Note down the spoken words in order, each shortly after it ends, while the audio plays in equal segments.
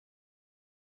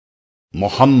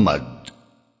محمد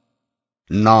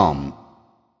نام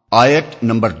آیت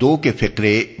نمبر 2 کے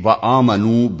فقرے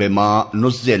وآمنوا بما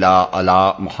نزل علی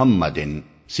محمد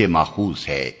سے ماخوذ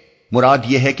ہے۔ مراد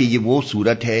یہ ہے کہ یہ وہ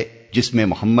سورت ہے جس میں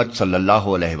محمد صلی اللہ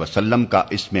علیہ وسلم کا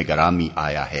اسم گرامی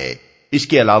آیا ہے۔ اس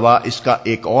کے علاوہ اس کا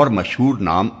ایک اور مشہور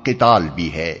نام قتال بھی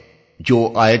ہے جو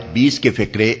آیت 20 کے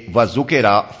فقرے وذکر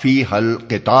فیہ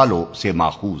القتال سے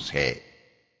ماخوذ ہے۔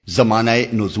 زمانہ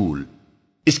نزول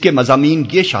اس کے مضامین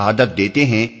یہ شہادت دیتے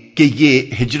ہیں کہ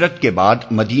یہ ہجرت کے بعد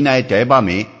مدینہ طیبہ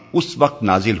میں اس وقت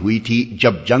نازل ہوئی تھی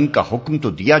جب جنگ کا حکم تو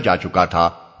دیا جا چکا تھا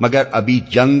مگر ابھی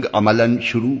جنگ عملاً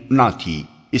شروع نہ تھی۔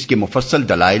 اس کے مفصل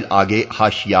دلائل آگے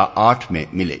حاشیہ 8 میں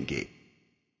ملیں گے۔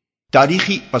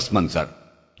 تاریخی پس منظر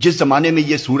جس زمانے میں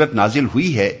یہ سورت نازل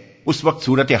ہوئی ہے اس وقت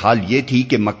صورتحال یہ تھی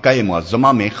کہ مکہ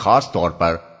معظمہ میں خاص طور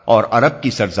پر اور عرب کی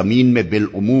سرزمین میں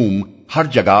بالعموم ہر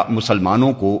جگہ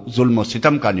مسلمانوں کو ظلم و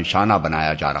ستم کا نشانہ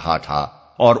بنایا جا رہا تھا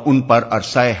اور ان پر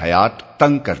عرصہ حیات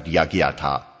تنگ کر دیا گیا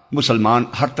تھا۔ مسلمان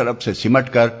ہر طرف سے سمٹ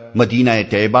کر مدینہ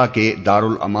طیبہ کے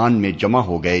دارالامان میں جمع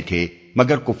ہو گئے تھے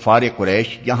مگر کفار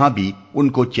قریش یہاں بھی ان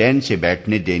کو چین سے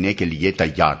بیٹھنے دینے کے لیے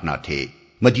تیار نہ تھے۔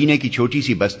 مدینے کی چھوٹی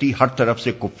سی بستی ہر طرف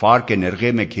سے کفار کے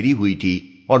نرغے میں گھری ہوئی تھی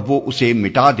اور وہ اسے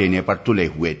مٹا دینے پر تلے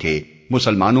ہوئے تھے۔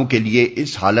 مسلمانوں کے لیے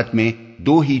اس حالت میں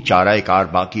دو ہی چارہ کار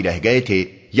باقی رہ گئے تھے،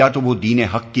 یا تو وہ دین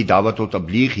حق کی دعوت و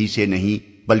تبلیغ ہی سے نہیں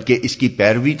بلکہ اس کی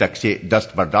پیروی تک سے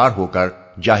دستبردار ہو کر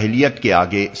جاہلیت کے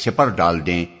آگے سپر ڈال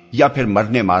دیں، یا پھر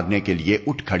مرنے مارنے کے لیے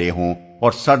اٹھ کھڑے ہوں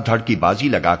اور سر دھڑ کی بازی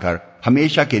لگا کر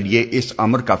ہمیشہ کے لیے اس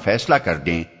امر کا فیصلہ کر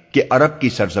دیں کہ عرب کی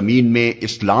سرزمین میں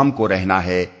اسلام کو رہنا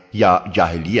ہے یا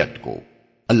جاہلیت کو۔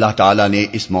 اللہ تعالیٰ نے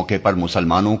اس موقع پر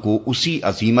مسلمانوں کو اسی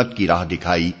عظیمت کی راہ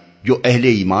دکھائی جو اہل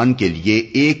ایمان کے لیے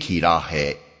ایک ہی راہ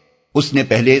ہے۔ اس نے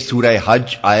پہلے سورہ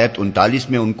حج آیت 39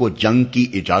 میں ان کو جنگ کی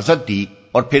اجازت دی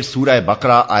اور پھر سورہ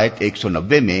بقرہ آیت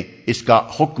 190 میں اس کا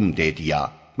حکم دے دیا،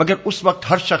 مگر اس وقت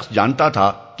ہر شخص جانتا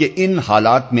تھا کہ ان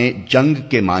حالات میں جنگ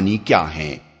کے معنی کیا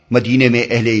ہیں۔ مدینے میں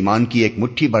اہل ایمان کی ایک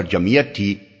مٹھی بھر جمعیت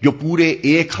تھی جو پورے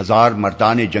 1000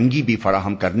 مردان جنگی بھی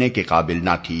فراہم کرنے کے قابل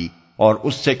نہ تھی، اور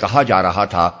اس سے کہا جا رہا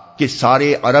تھا کہ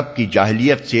سارے عرب کی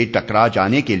جاہلیت سے ٹکرا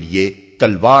جانے کے لیے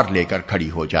تلوار لے کر کھڑی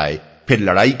ہو جائے، پھر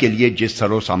لڑائی کے لیے جس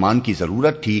سر و سامان کی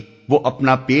ضرورت تھی وہ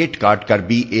اپنا پیٹ کاٹ کر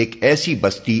بھی ایک ایسی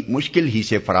بستی مشکل ہی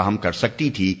سے فراہم کر سکتی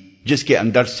تھی جس کے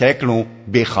اندر سینکڑوں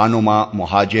بے خانماں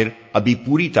مہاجر ابھی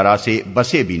پوری طرح سے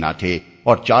بسے بھی نہ تھے،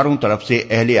 اور چاروں طرف سے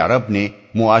اہل عرب نے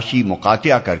معاشی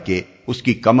مقاطعہ کر کے اس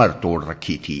کی کمر توڑ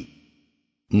رکھی تھی۔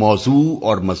 موضوع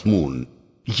اور مضمون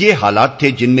یہ حالات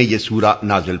تھے جن میں یہ سورہ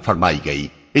نازل فرمائی گئی۔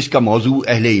 اس کا موضوع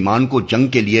اہل ایمان کو جنگ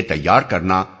کے لیے تیار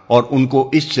کرنا اور ان کو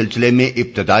اس سلسلے میں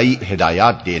ابتدائی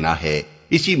ہدایات دینا ہے۔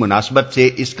 اسی مناسبت سے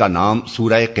اس کا نام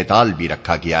سورہ قتال بھی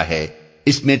رکھا گیا ہے۔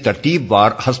 اس میں ترتیب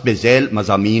وار حسب ذیل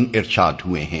مضامین ارشاد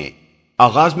ہوئے ہیں۔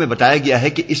 آغاز میں بتایا گیا ہے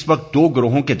کہ اس وقت دو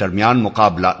گروہوں کے درمیان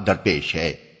مقابلہ درپیش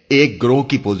ہے۔ ایک گروہ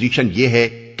کی پوزیشن یہ ہے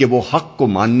کہ وہ حق کو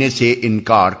ماننے سے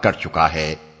انکار کر چکا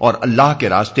ہے اور اللہ کے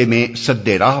راستے میں سد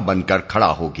راہ بن کر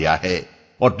کھڑا ہو گیا ہے،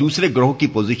 اور دوسرے گروہ کی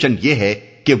پوزیشن یہ ہے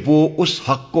کہ وہ اس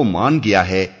حق کو مان گیا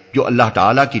ہے جو اللہ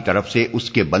تعالیٰ کی طرف سے اس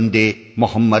کے بندے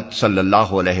محمد صلی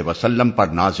اللہ علیہ وسلم پر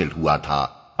نازل ہوا تھا۔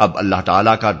 اب اللہ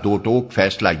تعالیٰ کا دو ٹوک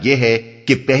فیصلہ یہ ہے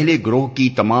کہ پہلے گروہ کی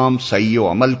تمام سعی و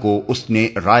عمل کو اس نے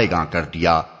رائے گاں کر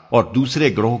دیا اور دوسرے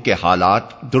گروہ کے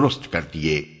حالات درست کر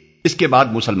دیے۔ اس کے بعد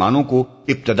مسلمانوں کو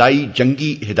ابتدائی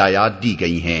جنگی ہدایات دی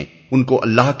گئی ہیں، ان کو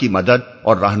اللہ کی مدد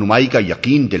اور رہنمائی کا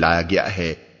یقین دلایا گیا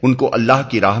ہے، ان کو اللہ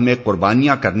کی راہ میں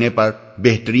قربانیاں کرنے پر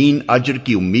بہترین اجر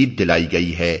کی امید دلائی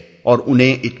گئی ہے، اور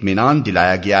انہیں اطمینان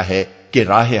دلایا گیا ہے کہ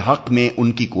راہ حق میں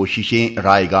ان کی کوششیں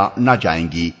رائے گاں نہ جائیں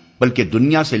گی بلکہ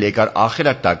دنیا سے لے کر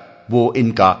آخرت تک وہ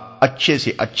ان کا اچھے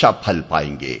سے اچھا پھل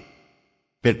پائیں گے۔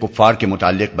 پھر کفار کے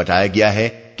متعلق بتایا گیا ہے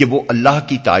کہ وہ اللہ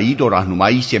کی تائید اور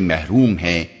رہنمائی سے محروم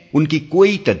ہیں، ان کی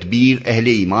کوئی تدبیر اہل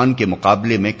ایمان کے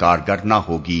مقابلے میں کارگر نہ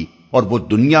ہوگی، اور وہ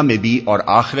دنیا میں بھی اور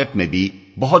آخرت میں بھی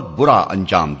بہت برا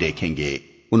انجام دیکھیں گے۔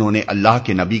 انہوں نے اللہ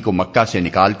کے نبی کو مکہ سے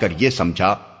نکال کر یہ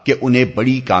سمجھا کہ انہیں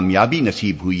بڑی کامیابی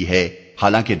نصیب ہوئی ہے،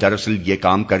 حالانکہ دراصل یہ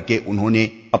کام کر کے انہوں نے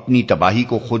اپنی تباہی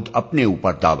کو خود اپنے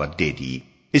اوپر دعوت دے دی۔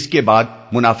 اس کے بعد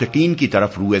منافقین کی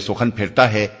طرف روئے سخن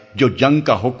پھرتا ہے جو جنگ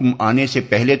کا حکم آنے سے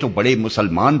پہلے تو بڑے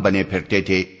مسلمان بنے پھرتے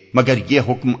تھے مگر یہ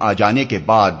حکم آ جانے کے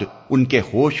بعد ان کے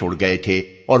ہوش اڑ گئے تھے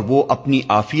اور وہ اپنی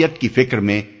عافیت کی فکر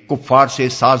میں کفار سے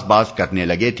ساز باز کرنے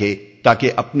لگے تھے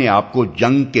تاکہ اپنے آپ کو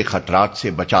جنگ کے خطرات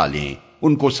سے بچا لیں۔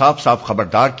 ان کو صاف صاف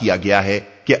خبردار کیا گیا ہے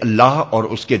کہ اللہ اور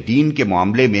اس کے دین کے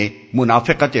معاملے میں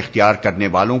منافقت اختیار کرنے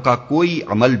والوں کا کوئی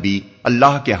عمل بھی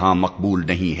اللہ کے ہاں مقبول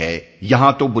نہیں ہے۔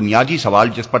 یہاں تو بنیادی سوال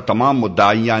جس پر تمام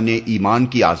مدعیان ایمان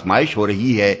کی آزمائش ہو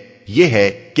رہی ہے یہ ہے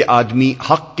کہ آدمی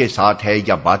حق کے ساتھ ہے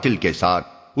یا باطل کے ساتھ،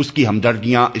 اس کی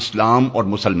ہمدردیاں اسلام اور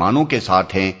مسلمانوں کے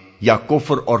ساتھ ہیں یا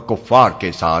کفر اور کفار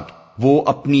کے ساتھ، وہ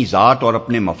اپنی ذات اور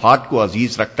اپنے مفاد کو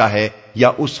عزیز رکھتا ہے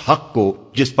یا اس حق کو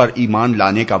جس پر ایمان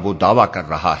لانے کا وہ دعویٰ کر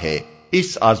رہا ہے۔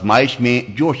 اس آزمائش میں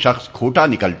جو شخص کھوٹا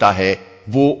نکلتا ہے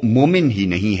وہ مومن ہی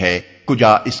نہیں ہے،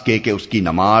 کجا اس کے کہ اس کی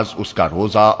نماز، اس کا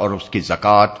روزہ اور اس کی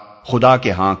زکوٰۃ خدا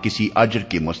کے ہاں کسی اجر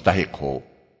کی مستحق ہو۔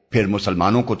 پھر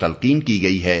مسلمانوں کو تلقین کی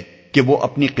گئی ہے کہ وہ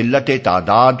اپنی قلت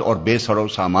تعداد اور بے سر و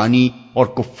سامانی اور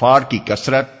کفار کی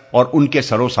کثرت اور ان کے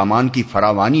سر و سامان کی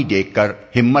فراوانی دیکھ کر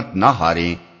ہمت نہ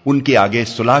ہاریں، ان کے آگے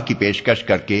صلح کی پیشکش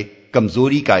کر کے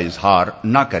کمزوری کا اظہار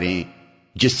نہ کریں،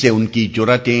 جس سے ان کی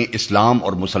جرأتیں اسلام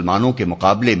اور مسلمانوں کے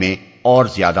مقابلے میں اور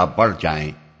زیادہ بڑھ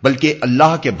جائیں، بلکہ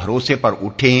اللہ کے بھروسے پر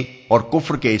اٹھیں اور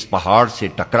کفر کے اس پہاڑ سے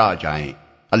ٹکرا جائیں۔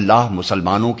 اللہ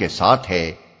مسلمانوں کے ساتھ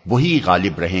ہے، وہی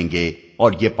غالب رہیں گے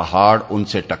اور یہ پہاڑ ان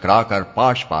سے ٹکرا کر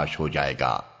پاش پاش ہو جائے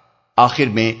گا۔ آخر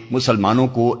میں مسلمانوں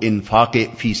کو انفاق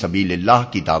فی سبیل اللہ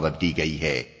کی دعوت دی گئی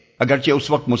ہے۔ اگرچہ اس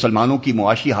وقت مسلمانوں کی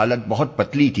معاشی حالت بہت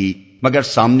پتلی تھی، مگر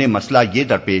سامنے مسئلہ یہ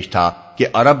درپیش تھا کہ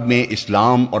عرب میں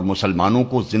اسلام اور مسلمانوں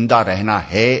کو زندہ رہنا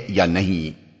ہے یا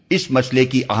نہیں۔ اس مسئلے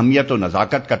کی اہمیت و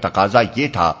نزاکت کا تقاضا یہ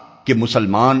تھا کہ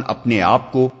مسلمان اپنے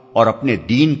آپ کو اور اپنے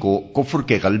دین کو کفر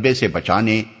کے غلبے سے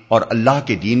بچانے اور اللہ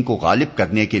کے دین کو غالب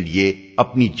کرنے کے لیے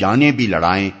اپنی جانیں بھی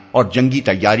لڑائیں اور جنگی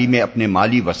تیاری میں اپنے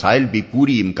مالی وسائل بھی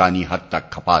پوری امکانی حد تک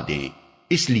کھپا دیں۔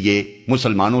 اس لیے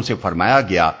مسلمانوں سے فرمایا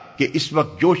گیا کہ اس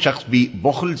وقت جو شخص بھی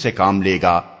بخل سے کام لے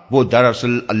گا وہ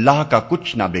دراصل اللہ کا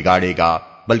کچھ نہ بگاڑے گا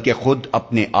بلکہ خود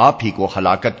اپنے آپ ہی کو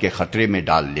ہلاکت کے خطرے میں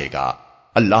ڈال لے گا۔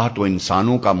 اللہ تو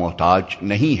انسانوں کا محتاج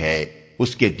نہیں ہے،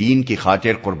 اس کے دین کی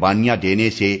خاطر قربانیاں دینے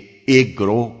سے ایک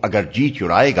گروہ اگر جی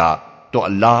چرائے گا تو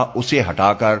اللہ اسے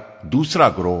ہٹا کر دوسرا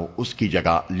گروہ اس کی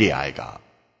جگہ لے آئے گا۔